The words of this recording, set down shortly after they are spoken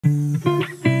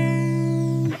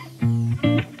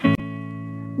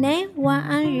Name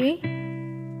Wang.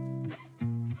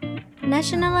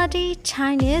 Nationality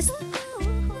Chinese.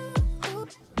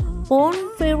 Born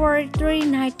February 3,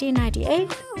 1998.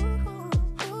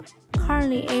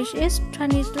 Currently age is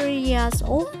 23 years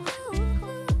old.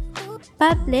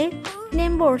 Public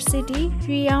Ningbo City,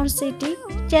 Yuyang City,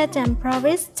 Zhejiang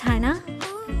Province, China.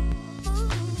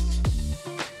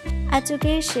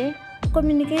 Education,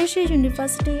 Communication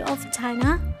University of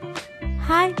China.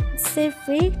 Height 6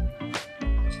 feet.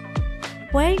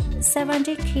 Weight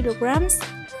 70 kilograms.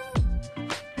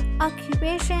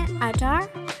 Occupation adult.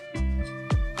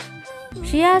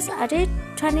 She has added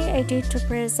 2018 to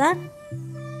present.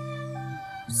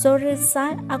 Zodiac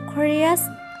sign Aquarius.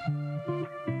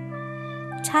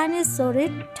 Chinese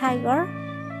zodiac tiger.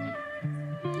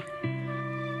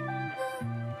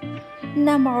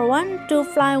 Number 1 to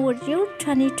fly with you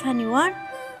 2021.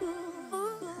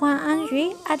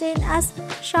 Wang added as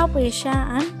Xiaobei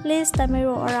Shan plays the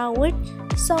mirror around with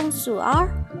Song Su'er.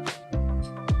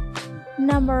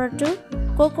 Number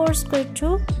 2 Coco Squid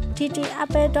 2 TT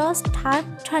Abedos Type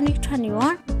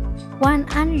 2021. Wang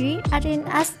added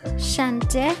as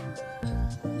Shanje.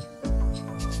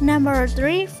 Number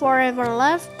 3 Forever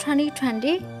Love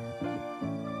 2020.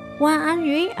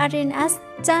 Wang added as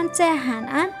Zhang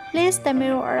Zhehan plays the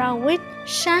mirror around with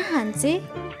Shan Hanzi.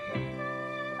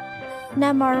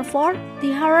 Number 4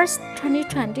 The Horse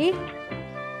 2020.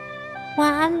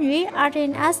 Wang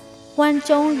added as Wang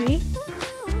Zhongyu.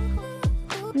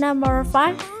 Number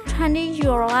 5 20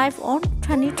 Your Life on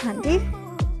 2020.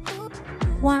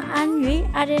 Wang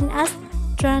added as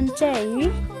Zhang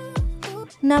Zheyu.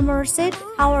 Number 6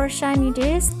 Our Shiny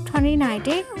Days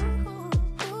 2019.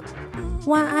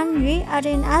 Wang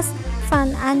added as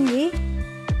Fan Anyu.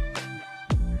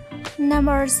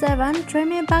 Number 7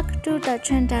 Dreaming Back to the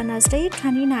Qing Dynasty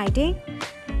 2019.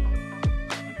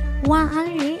 Wang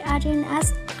added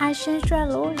as Aishan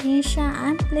Shualo Yin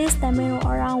Shan plays the mirror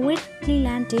around with Li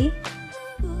Landi.